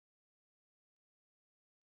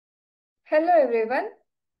Hello everyone.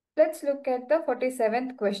 Let's look at the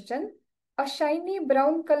 47th question. A shiny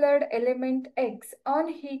brown colored element X on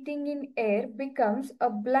heating in air becomes a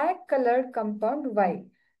black colored compound Y.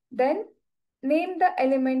 Then name the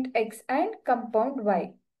element X and compound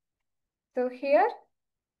Y. So here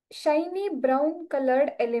shiny brown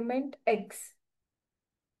colored element X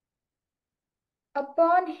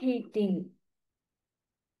upon heating,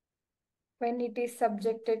 when it is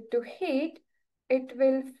subjected to heat, it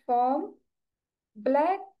will form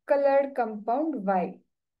black colored compound Y.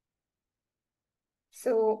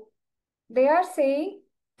 So they are saying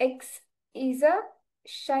X is a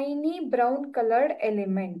shiny brown colored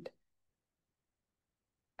element,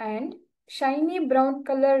 and shiny brown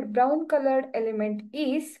colored element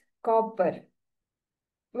is copper.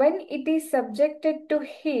 When it is subjected to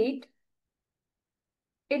heat,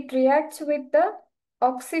 it reacts with the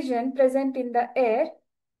oxygen present in the air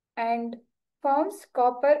and forms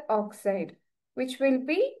copper oxide, which will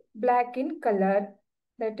be black in color.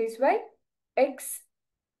 That is why X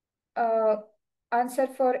answer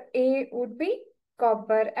for A would be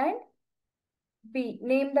copper, and B,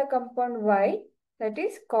 name the compound Y, that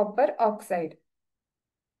is copper oxide.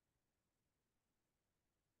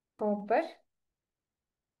 Copper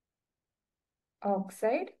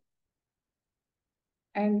oxide,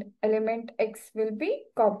 and element X will be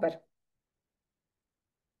copper.